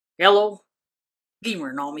Hello,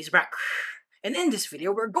 GamerNom is back. And in this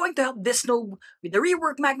video, we're going to help this noob with the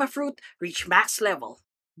reworked Magma fruit reach max level.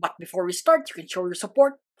 But before we start, you can show your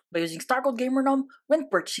support by using StarCode GamerNom when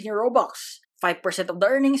purchasing your Roblox. 5% of the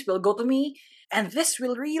earnings will go to me, and this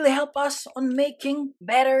will really help us on making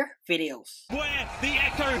better videos. Where the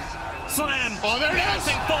echo slam. Oh, there it is!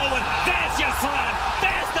 Forward. There's your slam.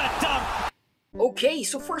 There's the dump. Okay,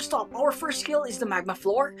 so first off, our first skill is the Magma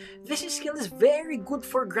Floor. This skill is very good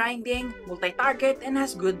for grinding, multi-target, and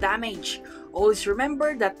has good damage. Always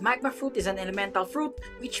remember that Magma Fruit is an elemental fruit,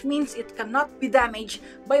 which means it cannot be damaged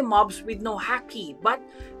by mobs with no hack key, but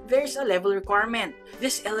there's a level requirement.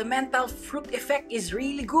 This elemental fruit effect is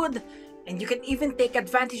really good, and you can even take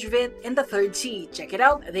advantage of it in the 3rd sea. Check it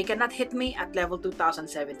out, they cannot hit me at level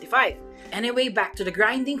 2075. Anyway, back to the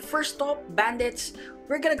grinding. First off, bandits.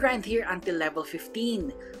 We're gonna grind here until level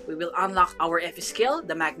 15. We will unlock our F skill,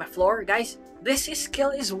 the Magma Floor. Guys, this skill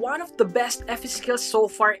is one of the best F skills so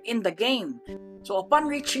far in the game. So upon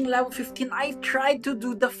reaching level 15, I tried to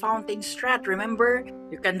do the fountain strat. Remember,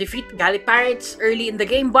 you can defeat galley pirates early in the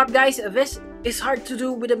game, but guys, this is hard to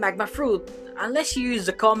do with the Magma Fruit. Unless you use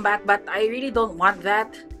the combat, but I really don't want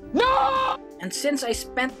that. No! And since I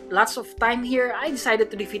spent lots of time here, I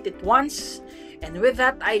decided to defeat it once. And with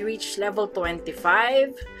that, I reached level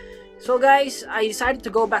 25. So guys, I decided to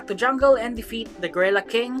go back to jungle and defeat the Gorilla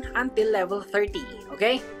King until level 30,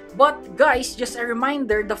 okay? But guys, just a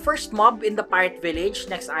reminder, the first mob in the pirate village,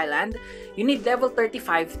 next island, you need level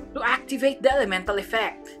 35 to activate the elemental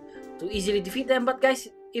effect to easily defeat them. But guys,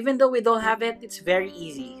 even though we don't have it, it's very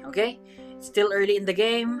easy, okay? It's still early in the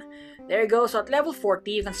game. There you go. So at level 40,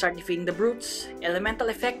 you can start defeating the brutes. Elemental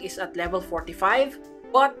effect is at level 45.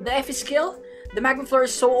 But the F skill, the Magma Floor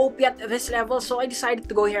is so OP at this level, so I decided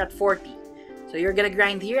to go here at 40. So you're gonna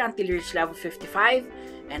grind here until you reach level 55.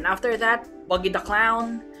 And after that, Buggy the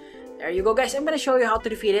Clown. There you go guys, I'm gonna show you how to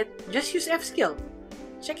defeat it. Just use F skill.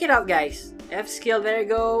 Check it out guys. F skill, there you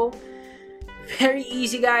go. Very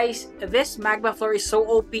easy guys. This Magma Floor is so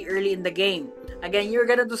OP early in the game. Again, you're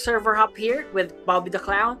gonna do server hop here with Bobby the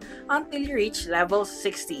Clown until you reach level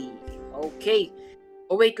 60. Okay.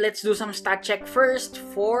 Oh wait, let's do some stat check first.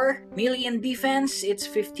 For melee and defense, it's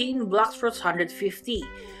 15, BLOXFRUITS 150.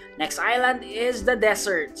 Next island is the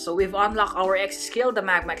desert. So we've unlocked our X skill, the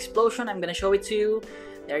Magma Explosion. I'm gonna show it to you.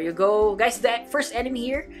 There you go. Guys, the first enemy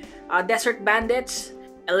here, Desert Bandits.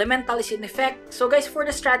 Elemental is in effect. So guys, for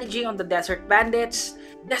the strategy on the Desert Bandits,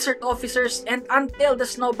 Desert Officers, and until the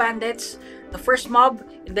Snow Bandits, the first mob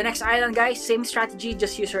in the next island guys, same strategy,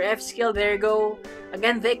 just use your F skill, there you go.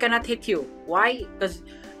 Again, they cannot hit you. Why? Because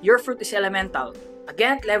your fruit is elemental.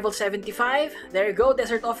 Again, level 75, there you go,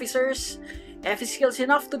 Desert Officers. F skill is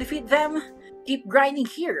enough to defeat them. Keep grinding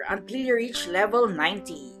here until you reach level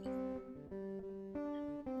 90.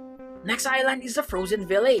 Next island is the Frozen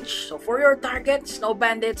Village. So for your target, Snow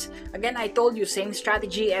Bandits, again I told you same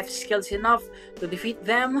strategy, F skills enough to defeat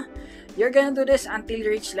them. You're gonna do this until you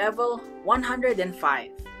reach level 105.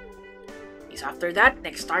 Is after that,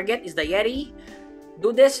 next target is the Yeti.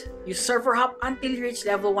 Do this, you server hop until you reach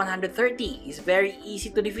level 130. It's very easy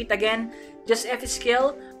to defeat again, just F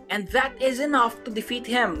skill, and that is enough to defeat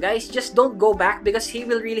him. Guys, just don't go back because he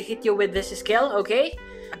will really hit you with this skill, okay?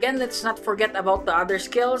 Again, let's not forget about the other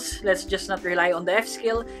skills. Let's just not rely on the F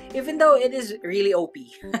skill, even though it is really OP.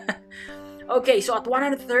 Okay, so at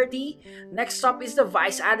 130, next up is the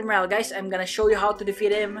Vice Admiral. Guys, I'm gonna show you how to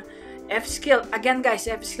defeat him. F skill. Again, guys,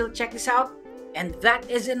 F skill, check this out. And that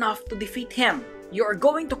is enough to defeat him. You are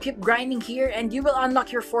going to keep grinding here and you will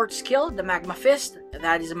unlock your 4th skill, the Magma Fist.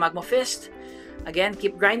 That is a Magma Fist. Again,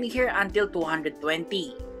 keep grinding here until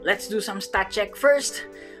 220. Let's do some stat check first.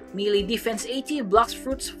 Melee defense 80,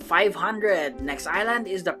 BLOXFRUITS 500. Next island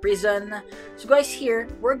is the prison. So guys, here,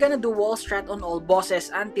 we're gonna do wall strat on all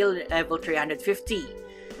bosses until level 350.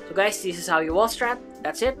 So guys, this is how you wall strat.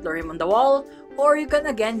 That's it, lure him on the wall. Or you can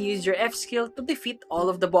again use your F skill to defeat all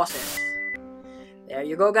of the bosses. There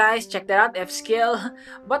you go guys, check that out, F skill.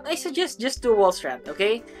 But I suggest just do wall strat,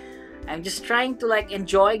 okay? I'm just trying to like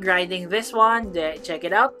enjoy grinding this one. Check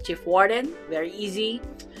it out, Chief Warden, very easy.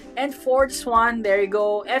 And for this one, there you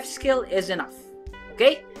go, F skill is enough.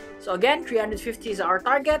 Okay, so again, 350 is our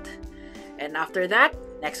target. And after that,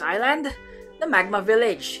 next island, the Magma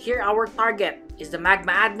Village. Here our target is the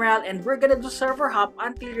Magma Admiral, and we're gonna do server hop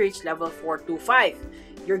until you reach level 425.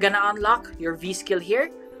 You're gonna unlock your V skill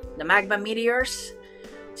here, the Magma Meteors.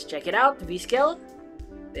 Let's check it out, V skill.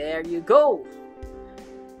 There you go.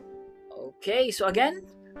 Okay, so again,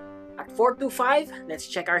 at 425, let's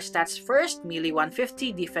check our stats first. Melee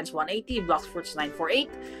 150, defense 180, BLOXFRUITS 948.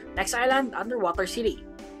 Next island, Underwater City.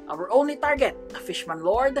 our only target, the Fishman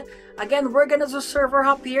Lord. Again, we're gonna do server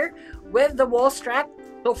hop here with the wall strat.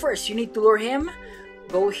 So first, you need to lure him.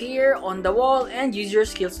 Go here on the wall and use your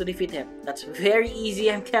skills to defeat him. That's very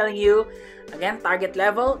easy, I'm telling you. Again, target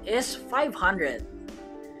level is 500.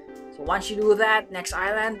 So once you do that, next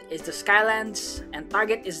island is the Skylands and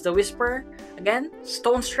target is the Whisper. Again,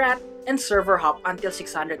 stone strat and server hop until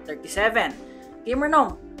 637.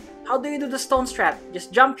 GamerNom, how do you do the stone strat?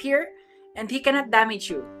 Just jump here and he cannot damage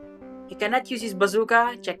you. He cannot use his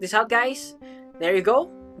bazooka. Check this out, guys. There you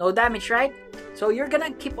go. No damage, right? So you're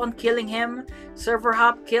gonna keep on killing him. Server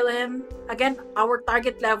hop, kill him. Again, our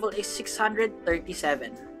target level is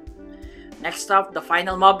 637. Next up, the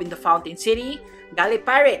final mob in the Fountain City, Galley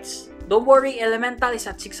Pirates. Don't worry, Elemental is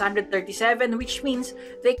at 637, which means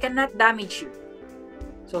they cannot damage you.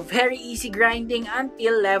 So very easy grinding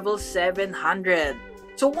until level 700.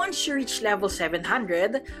 So once you reach level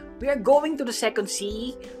 700, we are going to the second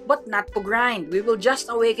sea, but not to grind. We will just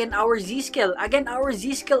awaken our Z skill. Again, our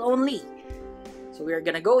Z skill only. So we are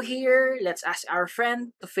gonna go here. Let's ask our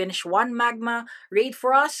friend to finish one Magma raid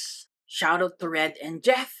for us. Shout out to Red and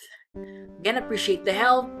Jeff. Again, appreciate the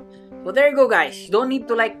help. So there you go, guys. You don't need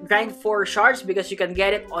to like grind for shards because you can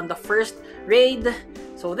get it on the first raid.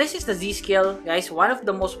 So this is the Z skill, guys. One of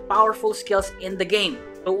the most powerful skills in the game.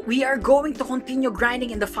 So we are going to continue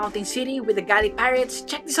grinding in the Fountain City with the Galley Pirates.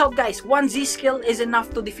 Check this out, guys. One Z skill is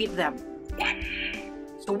enough to defeat them.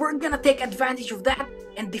 So we're gonna take advantage of that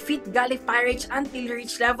and defeat Galley Pirates until you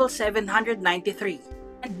reach level 793.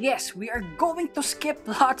 And yes, we are going to skip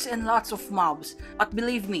lots and lots of mobs. But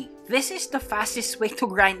believe me, this is the fastest way to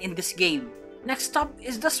grind in this game. Next up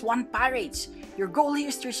is the Swan Pirates. Your goal here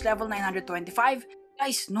is to reach level 925.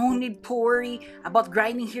 Guys, no need to worry about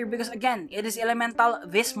grinding here because again, it is elemental.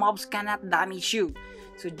 These mobs cannot damage you.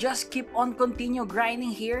 So just keep on continue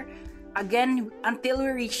grinding here. Again, until we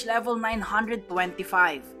reach level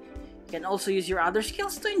 925. You can also use your other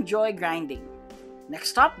skills to enjoy grinding.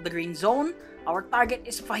 Next up, the Green Zone. Our target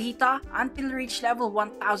is Fajita until we reach level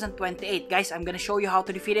 1028. Guys, I'm gonna show you how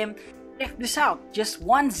to defeat him. Check this out. Just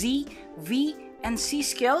one Z, V, and C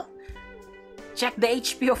skill. Check the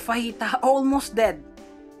HP of Fajita, almost dead.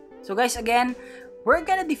 So guys, again, we're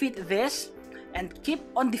gonna defeat this and keep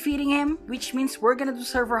on defeating him, which means we're gonna do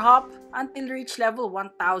server hop until we reach level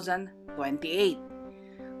 1028.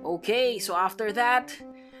 Okay, so after that,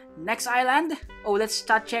 next island. Oh, let's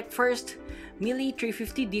start check first. Melee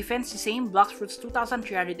 350, defense the same, BLOXFRUITS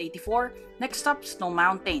 2384. Next up, Snow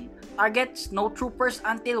Mountain. Target, Snow Troopers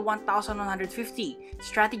until 1150.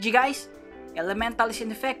 Strategy, guys, Elemental is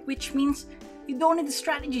in effect, which means you don't need a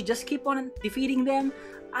strategy, just keep on defeating them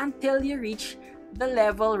until you reach the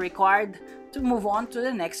level required to move on to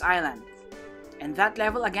the next island. And that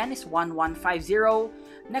level again is 1150.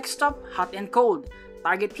 Next up, Hot and Cold.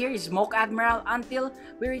 Target here is Smoke Admiral until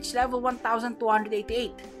we reach level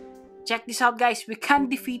 1288. Check this out, guys. We can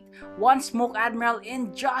defeat one Smoke Admiral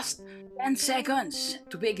in just 10 seconds.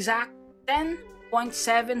 To be exact,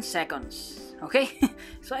 10.7 seconds. Okay?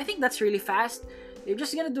 So I think that's really fast. You're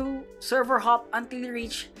just gonna do server hop until you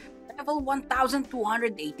reach level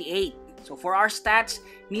 1288. So for our stats,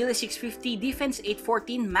 melee 650, defense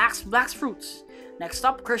 814, max BLOXFRUITS. Next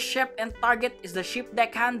up, Cursed Ship and target is the Ship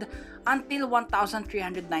Deckhand until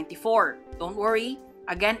 1394. Don't worry,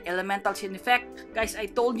 again, elementals in effect. Guys, I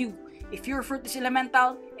told you, if your fruit is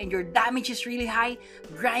elemental and your damage is really high,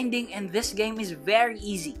 grinding in this game is very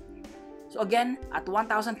easy. So again, at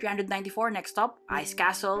 1394, next up, Ice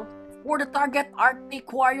Castle. For the target,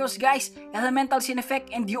 Arctic Warriors, guys, elementals in effect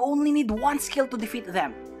and you only need one skill to defeat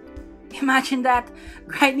them. Imagine that,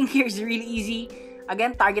 grinding here is really easy.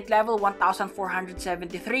 Again, target level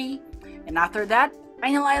 1473. And after that,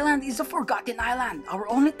 final island is the Forgotten Island. Our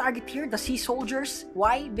only target here, the Sea Soldiers.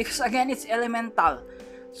 Why? Because again, it's elemental.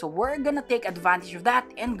 So we're gonna take advantage of that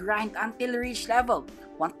and grind until we reach level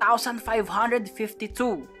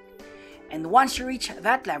 1552. And once you reach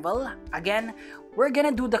that level, again, we're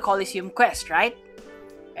gonna do the Coliseum quest, right?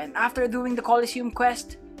 And after doing the Coliseum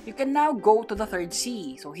quest, you can now go to the third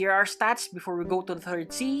sea. So here are stats before we go to the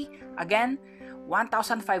third sea. Again,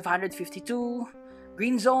 1552,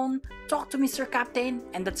 Green Zone, talk to Mr. Captain,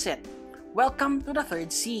 and that's it. Welcome to the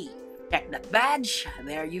third sea. Check that badge,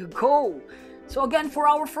 there you go. So again, for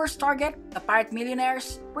our first target, the Pirate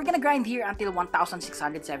Millionaires, we're gonna grind here until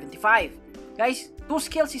 1675. Guys, 2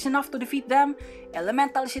 skills is enough to defeat them.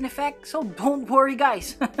 Elemental is in effect, so don't worry,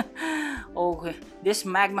 guys. Okay, this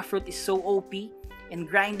Magma fruit is so OP. And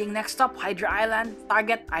grinding, next up, Hydra Island,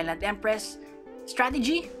 target, Island Empress.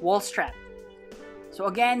 Strategy, wall strat. So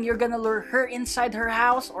again, you're gonna lure her inside her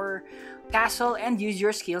house or castle and use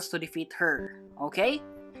your skills to defeat her. Okay?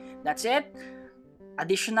 That's it.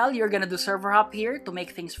 Additional, you're gonna do server hop here to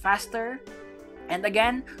make things faster. And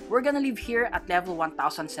again, we're gonna leave here at level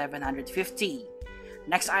 1750.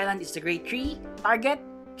 Next island is the Great Tree. Target,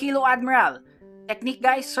 Kilo Admiral. Technique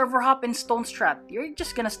guys, server hop and stone strat. You're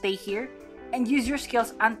just gonna stay here and use your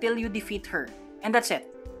skills until you defeat her. And that's it.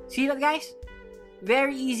 See that guys?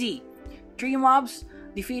 Very easy. 3 mobs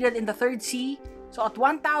defeated in the 3rd sea. So at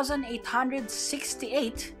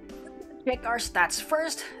 1868, check our stats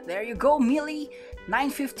first. There you go, melee,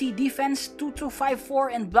 950 defense, 2254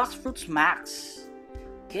 and BLOXFRUITS max.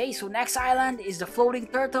 Okay, so next island is the floating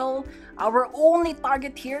turtle. Our only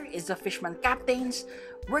target here is the fishman captains.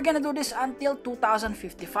 We're gonna do this until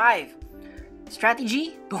 2055.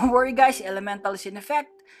 Strategy, don't worry guys, elemental is in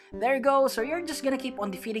effect. There you go, so you're just gonna keep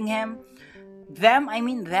on defeating him. Them.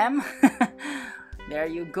 There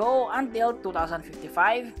you go until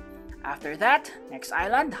 2055. After that, next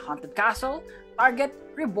island, Haunted Castle. Target,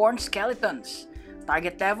 Reborn Skeletons.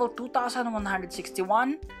 Target level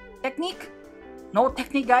 2161. Technique, no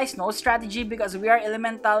technique guys, no strategy because we are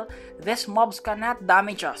elemental. These mobs cannot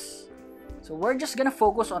damage us. So we're just gonna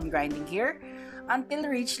focus on grinding here until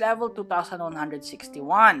reach level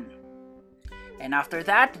 2161. And after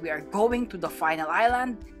that, we are going to the final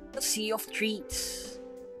island, the Sea of Treats.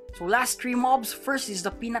 So last 3 mobs, first is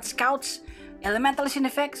the Peanut Scouts. Elemental is in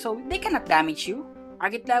effect, so they cannot damage you.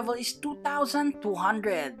 Target level is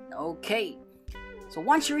 2200. Okay. So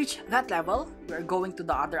once you reach that level, we are going to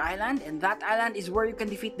the other island, and that island is where you can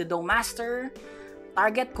defeat the Dome Master.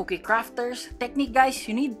 Target, Cookie Crafters. Technique guys,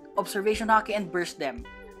 you need Observation Hockey and burst them.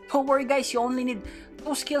 Don't worry guys, you only need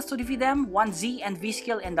 2 skills to defeat them, 1 Z and V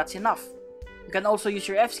skill, and that's enough. You can also use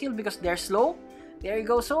your F skill because they're slow. There you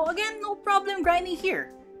go, so again, no problem grinding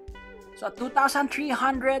here. So at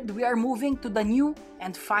 2300, we are moving to the new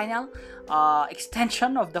and final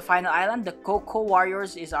extension of the final island. The Cocoa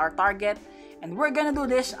Warriors is our target. And we're gonna do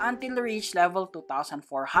this until we reach level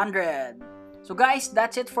 2400. So guys,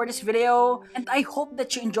 that's it for this video. And I hope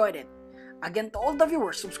that you enjoyed it. Again, to all the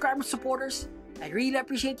viewers, subscribers, supporters, I really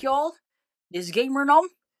appreciate you all. This is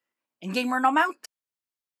GamerNom, and GamerNom out.